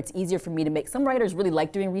writer, it's easier for me to make. Some writers really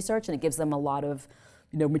like doing research, and it gives them a lot of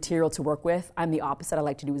material to work with. I'm the opposite. I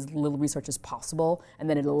like to do as little research as possible, and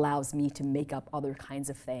then it allows me to make up other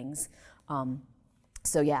kinds of things.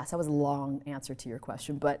 So that was a long answer to your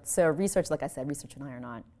question. But so research, like I said, research and I are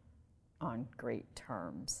not on great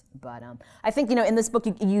terms. But I think, in this book,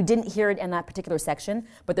 you didn't hear it in that particular section,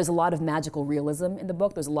 but there's a lot of magical realism in the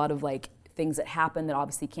book. There's a lot of things that happen that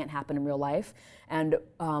obviously can't happen in real life. And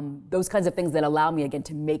those kinds of things that allow me, again,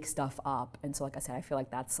 to make stuff up. And so, like I said, I feel like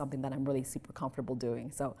that's something that I'm really super comfortable doing.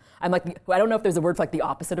 So I'm like, I don't know if there's a word for the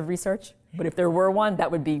opposite of research, but if there were one, that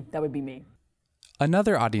would be me.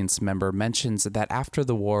 Another audience member mentions that after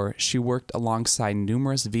the war, she worked alongside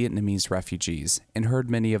numerous Vietnamese refugees and heard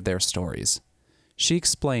many of their stories. She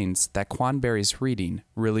explains that Quan Barry's reading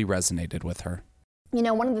really resonated with her.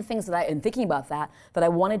 One of the things that in thinking about that I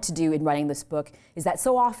wanted to do in writing this book is that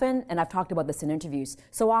so often, and I've talked about this in interviews,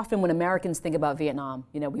 so often when Americans think about Vietnam,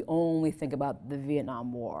 we only think about the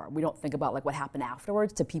Vietnam War. We don't think about what happened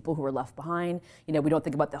afterwards to people who were left behind. We don't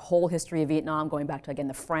think about the whole history of Vietnam, going back to, again,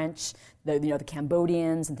 the French, the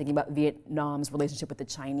Cambodians, and thinking about Vietnam's relationship with the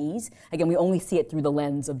Chinese. Again, we only see it through the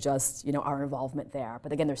lens of just, our involvement there.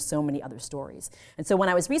 But again, there's so many other stories. And so when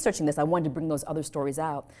I was researching this, I wanted to bring those other stories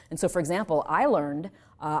out. And so, for example, I learned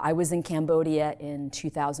I was in Cambodia in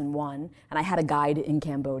 2001, and I had a guide in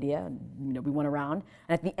Cambodia. And, we went around,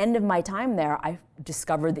 and at the end of my time there, I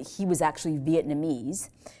discovered that he was actually Vietnamese,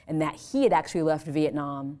 and that he had actually left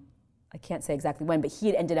Vietnam. I can't say exactly when, but he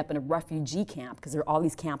had ended up in a refugee camp, because there are all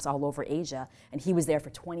these camps all over Asia, and he was there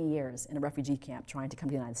for 20 years in a refugee camp trying to come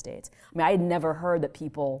to the United States. I mean, I had never heard that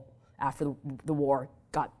people after the war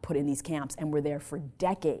got put in these camps and were there for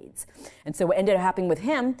decades. And so what ended up happening with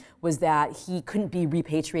him was that he couldn't be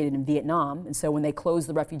repatriated in Vietnam, and so when they closed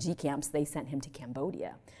the refugee camps, they sent him to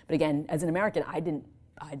Cambodia. But again, as an American, I didn't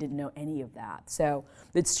know any of that. So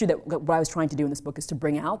it's true that what I was trying to do in this book is to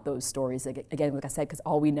bring out those stories, again, like I said, because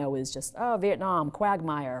all we know is just, Vietnam,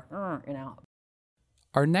 quagmire,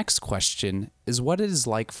 Our next question is what it is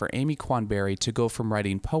like for Amy Quan Barry to go from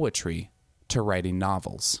writing poetry to writing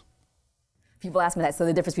novels. People ask me that, so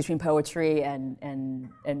the difference between poetry and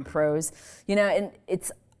prose, and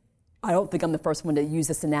it's, I don't think I'm the first one to use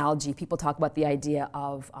this analogy. People talk about the idea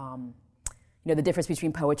of, the difference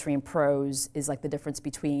between poetry and prose is like the difference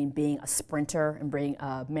between being a sprinter and being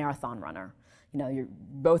a marathon runner. You're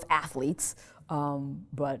both athletes,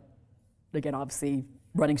 but again, obviously,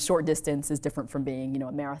 running short distance is different from being, a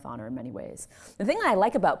marathoner in many ways. The thing I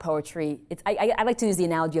like about poetry, I like to use the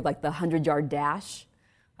analogy of the 100-yard dash.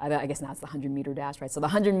 I guess now it's the 100-meter dash, right? So the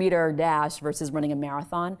 100-meter dash versus running a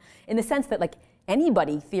marathon, in the sense that like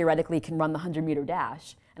anybody theoretically can run the 100-meter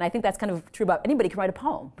dash. And I think that's kind of true about anybody can write a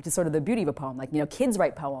poem, which is sort of the beauty of a poem. Like, kids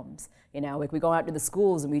write poems, like we go out to the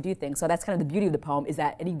schools and we do things. So that's kind of the beauty of the poem, is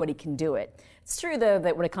that anybody can do it. It's true though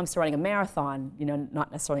that when it comes to running a marathon,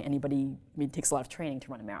 not necessarily anybody, it takes a lot of training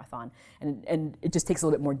to run a marathon. And it just takes a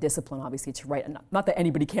little bit more discipline, obviously, to write, not that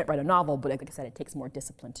anybody can't write a novel, but like I said, it takes more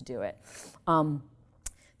discipline to do it.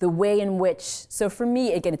 The way in which, so for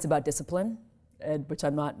me, again, it's about discipline. Which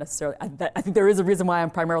I'm not necessarily, I think there is a reason why I'm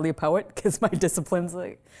primarily a poet, because my discipline's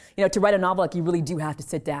like, to write a novel, like you really do have to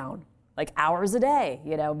sit down, like hours a day,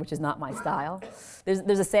 which is not my style. There's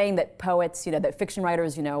a saying that poets, that fiction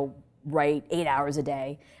writers, write 8 hours a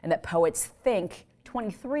day, and that poets think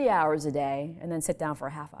 23 hours a day, and then sit down for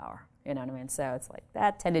a half hour. You know what I mean? So it's like,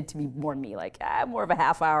 that tended to be more me, like I'm more of a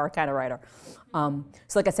half hour kind of writer. So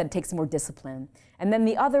like I said, it takes more discipline. And then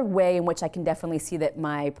the other way in which I can definitely see that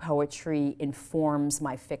my poetry informs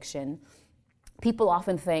my fiction, people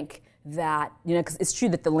often think that, because it's true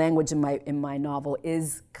that the language in my novel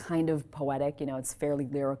is kind of poetic, it's fairly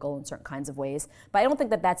lyrical in certain kinds of ways, but I don't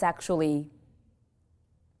think that that's actually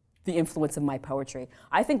the influence of my poetry.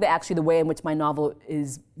 I think that actually the way in which my novel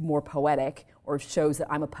is more poetic, or shows that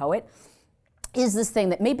I'm a poet, is this thing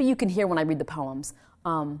that maybe you can hear when I read the poems.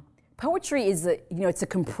 Poetry is it's a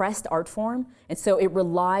compressed art form, and so it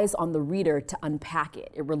relies on the reader to unpack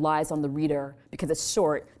it. It relies on the reader, because it's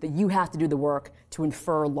short, that you have to do the work to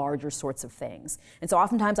infer larger sorts of things. And so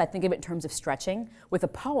oftentimes I think of it in terms of stretching. With a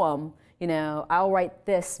poem, I'll write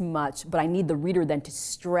this much, but I need the reader then to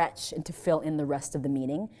stretch and to fill in the rest of the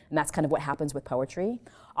meaning, and that's kind of what happens with poetry.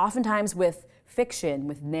 Oftentimes with fiction,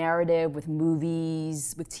 with narrative, with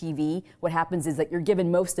movies, with TV, what happens is that you're given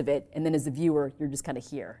most of it, and then as a viewer, you're just kind of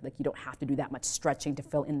here. Like, you don't have to do that much stretching to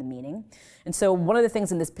fill in the meaning. And so one of the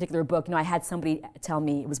things in this particular book, I had somebody tell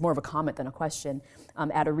me, it was more of a comment than a question,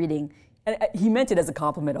 at a reading, and he meant it as a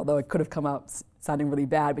compliment, although it could have come out sounding really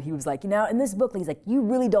bad, but he was like, in this book, he's like, you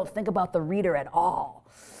really don't think about the reader at all.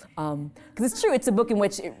 Because it's true, it's a book in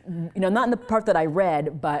which, not in the part that I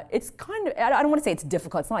read, but it's kind of, I don't want to say it's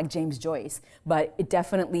difficult, it's not like James Joyce, but it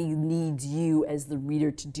definitely needs you as the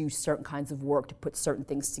reader to do certain kinds of work, to put certain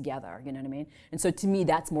things together, you know what I mean? And so to me,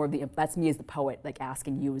 that's me as the poet, like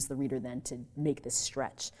asking you as the reader then to make this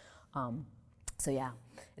stretch. So yeah.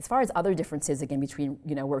 As far as other differences, again, between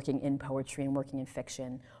working in poetry and working in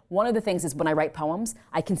fiction, one of the things is when I write poems,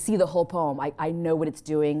 I can see the whole poem. I know what it's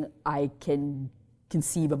doing. I can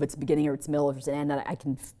conceive of its beginning or its middle or its end, and I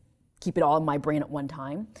can keep it all in my brain at one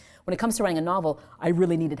time. When it comes to writing a novel, I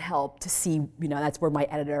really needed help to see, that's where my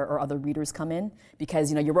editor or other readers come in,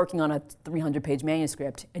 because, you're working on a 300-page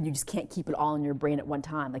manuscript and you just can't keep it all in your brain at one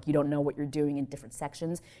time. Like, you don't know what you're doing in different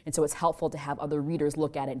sections, and so it's helpful to have other readers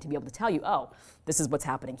look at it and to be able to tell you, oh, this is what's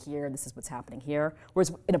happening here, this is what's happening here.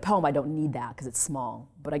 Whereas in a poem, I don't need that because it's small.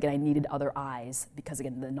 But again, I needed other eyes because,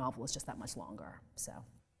 again, the novel is just that much longer, so.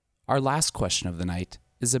 Our last question of the night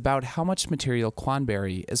is about how much material Quan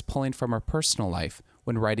Barry is pulling from her personal life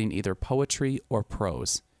when writing either poetry or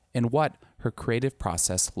prose, and what her creative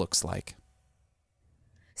process looks like.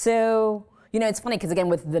 So, it's funny because, again,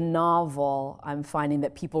 with the novel, I'm finding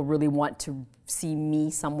that people really want to see me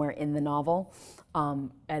somewhere in the novel,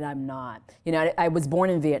 and I'm not. I was born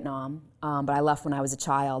in Vietnam, but I left when I was a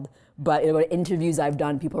child. But interviews I've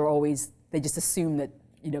done, people are always, they just assume that,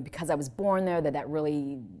 because I was born there, that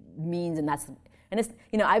really means, and that's, and it's,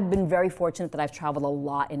 I've been very fortunate that I've traveled a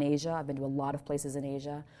lot in Asia. I've been to a lot of places in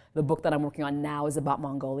Asia. The book that I'm working on now is about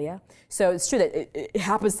Mongolia. So it's true that it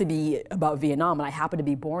happens to be about Vietnam, and I happen to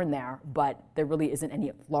be born there, but there really isn't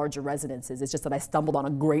any larger resonances. It's just that I stumbled on a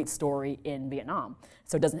great story in Vietnam.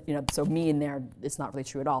 So it doesn't, so me in there, it's not really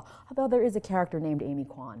true at all. Although there is a character named Amy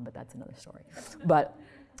Quan, but that's another story. But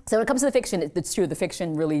so when it comes to the fiction, it's true, the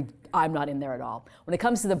fiction really, I'm not in there at all. When it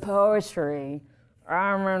comes to the poetry,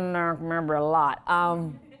 I remember a lot.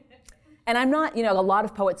 And I'm not, a lot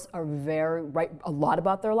of poets write a lot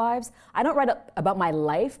about their lives. I don't write about my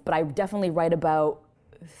life, but I definitely write about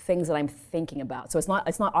things that I'm thinking about. So it's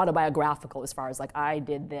not autobiographical as far as like I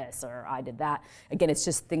did this or I did that. Again, it's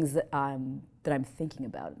just things that I'm thinking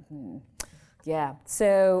about. Yeah.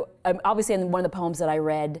 So obviously, in one of the poems that I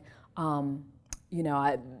read,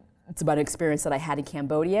 it's about an experience that I had in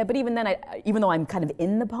Cambodia. But even then, even though I'm kind of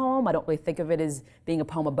in the poem, I don't really think of it as being a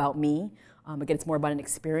poem about me. Again, it's more about an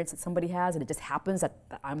experience that somebody has, and it just happens that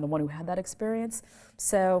I'm the one who had that experience.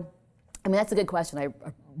 So, that's a good question. I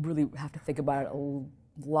really have to think about it a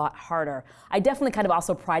lot harder. I definitely kind of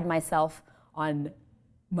also pride myself on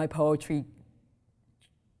my poetry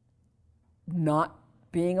not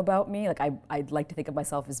being about me. Like I'd like to think of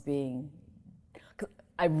myself as being,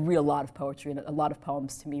 I read a lot of poetry, and a lot of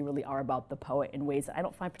poems to me really are about the poet in ways that I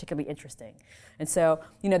don't find particularly interesting. And so,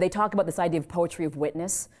 they talk about this idea of poetry of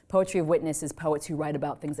witness. Poetry of witness is poets who write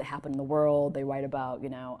about things that happen in the world. They write about,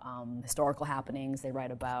 historical happenings. They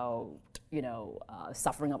write about,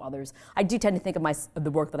 suffering of others. I do tend to think of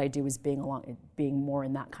the work that I do as being more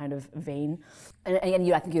in that kind of vein. And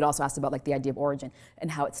I think you'd also asked about like the idea of origin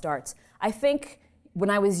and how it starts. I think when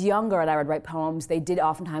I was younger and I would write poems, they did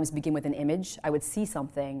oftentimes begin with an image. I would see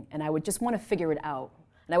something and I would just want to figure it out.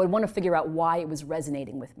 And I would want to figure out why it was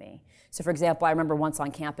resonating with me. So for example, I remember once on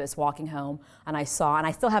campus walking home and I saw, and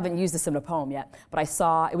I still haven't used this in a poem yet, but I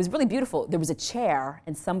saw, it was really beautiful. There was a chair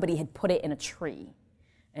and somebody had put it in a tree.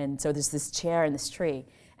 And so there's this chair in this tree.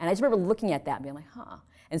 And I just remember looking at that and being like, huh.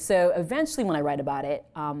 And so eventually when I write about it,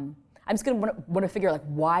 I'm just going to want to figure like,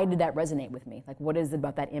 why did that resonate with me? Like, what is it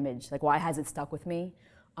about that image? Like, why has it stuck with me?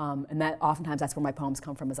 And that oftentimes that's where my poems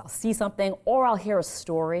come from, is I'll see something or I'll hear a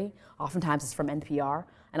story. Oftentimes it's from NPR,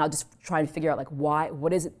 and I'll just try to figure out like,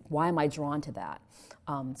 what is it? Why am I drawn to that?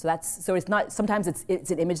 So it's not, sometimes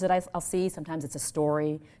it's an image that I'll see, sometimes it's a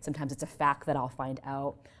story, sometimes it's a fact that I'll find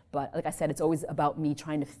out. But like I said, it's always about me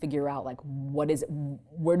trying to figure out like, what is it?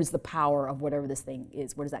 Where does the power of whatever this thing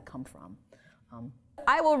is, where does that come from?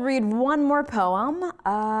 I will read one more poem.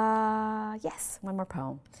 Yes, one more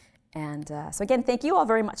poem. And so again, thank you all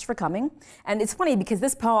very much for coming. And it's funny because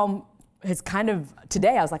this poem is kind of,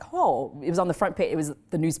 today I was like, oh, it was on the front page. It was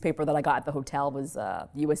the newspaper that I got at the hotel was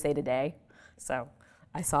USA Today. So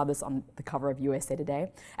I saw this on the cover of USA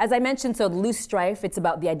Today. As I mentioned, so Loose Strife, it's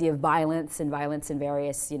about the idea of violence in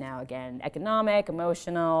various, again, economic,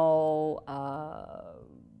 emotional,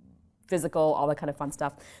 physical, all that kind of fun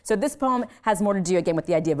stuff. So this poem has more to do, again, with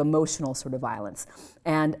the idea of emotional sort of violence.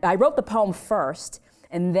 And I wrote the poem first,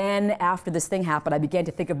 and then after this thing happened, I began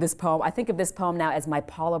to think of this poem. I think of this poem now as my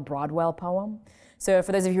Paula Broadwell poem. So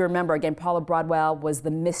for those of you who remember, again, Paula Broadwell was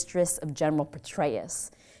the mistress of General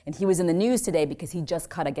Petraeus. And he was in the news today because he just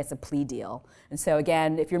cut, I guess, a plea deal. And so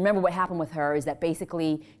again, if you remember what happened with her is that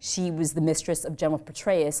basically she was the mistress of General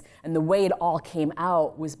Petraeus, and the way it all came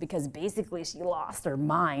out was because basically she lost her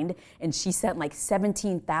mind and she sent like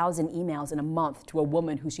 17,000 emails in a month to a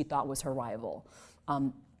woman who she thought was her rival.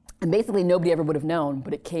 And basically nobody ever would have known,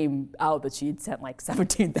 but it came out that she had sent like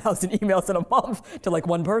 17,000 emails in a month to like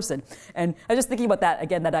one person. And I was just thinking about that,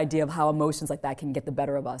 again, that idea of how emotions like that can get the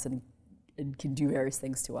better of us and can do various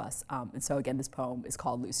things to us. And so again, this poem is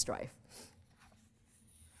called Loose Strife.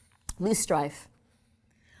 Loose Strife.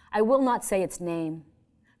 I will not say its name,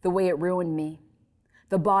 the way it ruined me.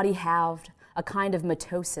 The body halved, a kind of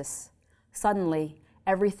mitosis. Suddenly,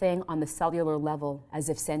 everything on the cellular level as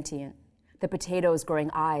if sentient. The potatoes growing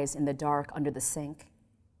eyes in the dark under the sink.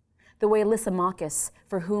 The way Lysimachus,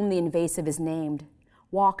 for whom the invasive is named,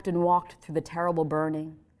 walked and walked through the terrible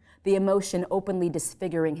burning, the emotion openly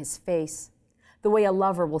disfiguring his face, the way a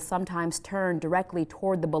lover will sometimes turn directly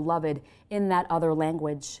toward the beloved in that other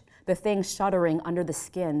language, the thing shuddering under the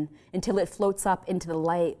skin until it floats up into the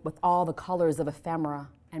light with all the colors of ephemera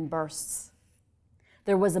and bursts.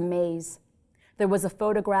 There was a maze. There was a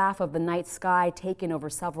photograph of the night sky taken over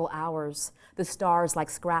several hours, the stars like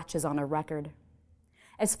scratches on a record.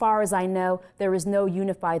 As far as I know, there is no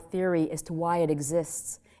unified theory as to why it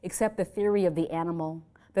exists, except the theory of the animal,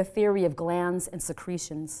 the theory of glands and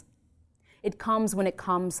secretions. It comes when it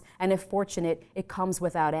comes, and if fortunate, it comes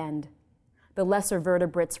without end. The lesser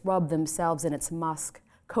vertebrates rub themselves in its musk,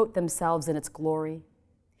 coat themselves in its glory.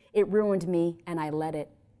 It ruined me, and I let it,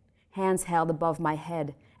 hands held above my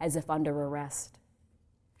head as if under arrest.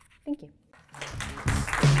 Thank you.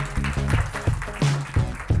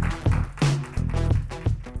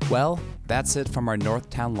 Well, that's it from our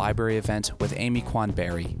Northtown Library event with Amy Quan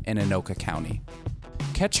Barry in Anoka County.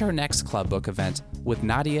 Catch our next Club Book event with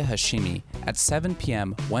Nadia Hashimi at 7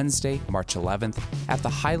 p.m. Wednesday, March 11th at the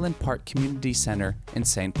Highland Park Community Center in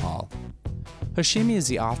St. Paul. Hashimi is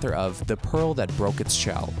the author of The Pearl That Broke Its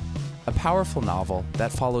Shell, a powerful novel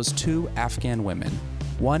that follows two Afghan women,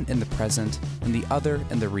 one in the present and the other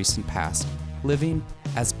in the recent past, living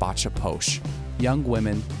as Bacha Posh, young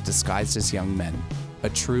women disguised as young men, a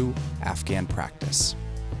true Afghan practice.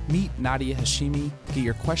 Meet Nadia Hashimi, get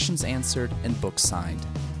your questions answered, and books signed.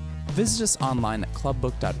 Visit us online at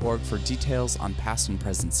clubbook.org for details on past and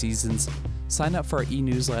present seasons, sign up for our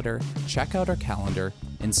e-newsletter, check out our calendar,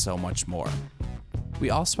 and so much more. We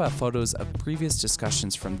also have photos of previous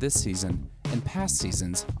discussions from this season and past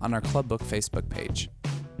seasons on our Club Book Facebook page.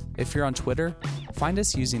 If you're on Twitter, find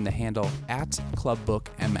us using the handle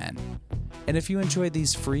 @ClubBookMN. And if you enjoy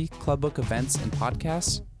these free Club Book events and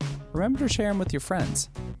podcasts, remember to share them with your friends.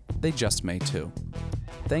 They just may too.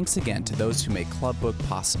 Thanks again to those who make Club Book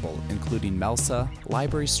possible, including MELSA,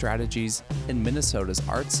 Library Strategies, and Minnesota's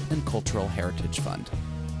Arts and Cultural Heritage Fund.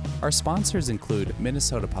 Our sponsors include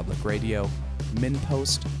Minnesota Public Radio,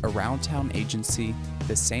 MinPost, Around Town Agency,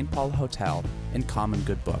 the St. Paul Hotel, and Common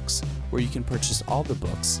Good Books, where you can purchase all the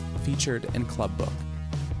books featured in Club Book.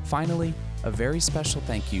 Finally, a very special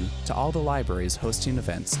thank you to all the libraries hosting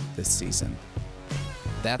events this season.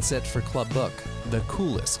 That's it for Club Book, the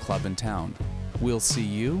coolest club in town. We'll see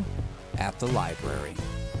you at the library.